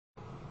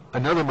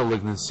Another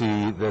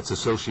malignancy that's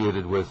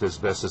associated with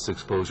asbestos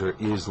exposure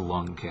is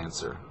lung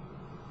cancer.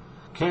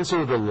 Cancer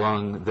of the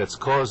lung that's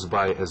caused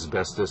by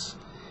asbestos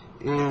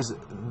is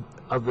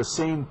of the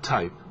same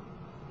type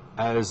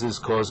as is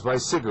caused by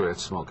cigarette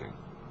smoking.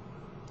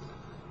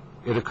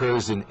 It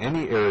occurs in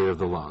any area of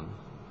the lung,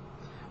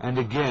 and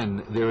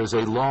again, there is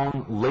a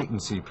long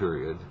latency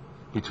period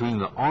between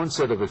the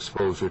onset of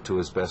exposure to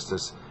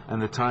asbestos and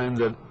the time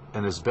that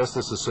an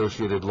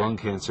asbestos-associated lung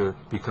cancer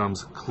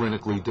becomes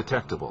clinically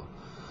detectable.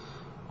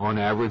 On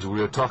average,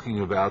 we are talking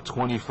about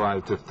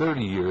 25 to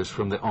 30 years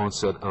from the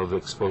onset of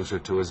exposure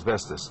to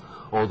asbestos,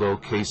 although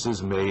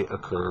cases may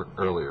occur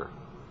earlier.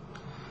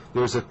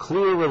 There's a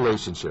clear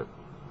relationship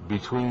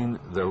between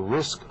the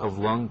risk of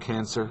lung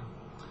cancer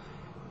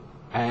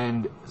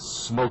and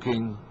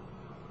smoking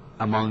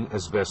among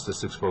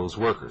asbestos-exposed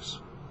workers.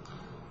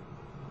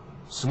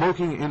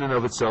 Smoking in and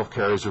of itself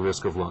carries a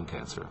risk of lung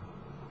cancer.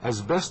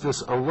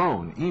 Asbestos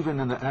alone, even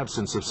in the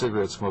absence of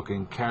cigarette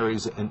smoking,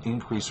 carries an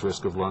increased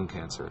risk of lung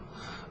cancer.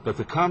 But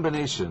the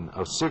combination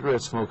of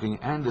cigarette smoking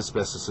and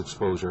asbestos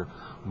exposure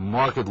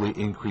markedly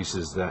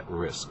increases that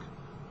risk.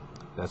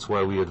 That's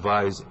why we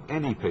advise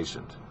any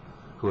patient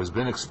who has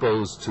been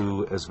exposed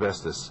to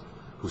asbestos,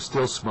 who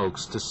still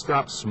smokes, to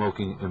stop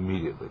smoking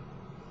immediately.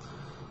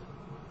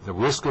 The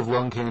risk of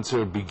lung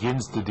cancer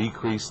begins to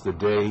decrease the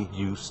day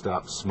you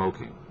stop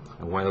smoking.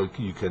 And while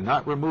you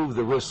cannot remove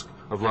the risk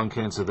of lung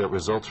cancer that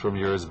results from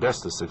your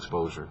asbestos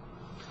exposure,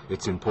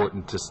 it's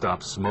important to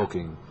stop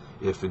smoking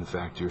if in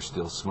fact you're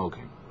still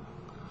smoking.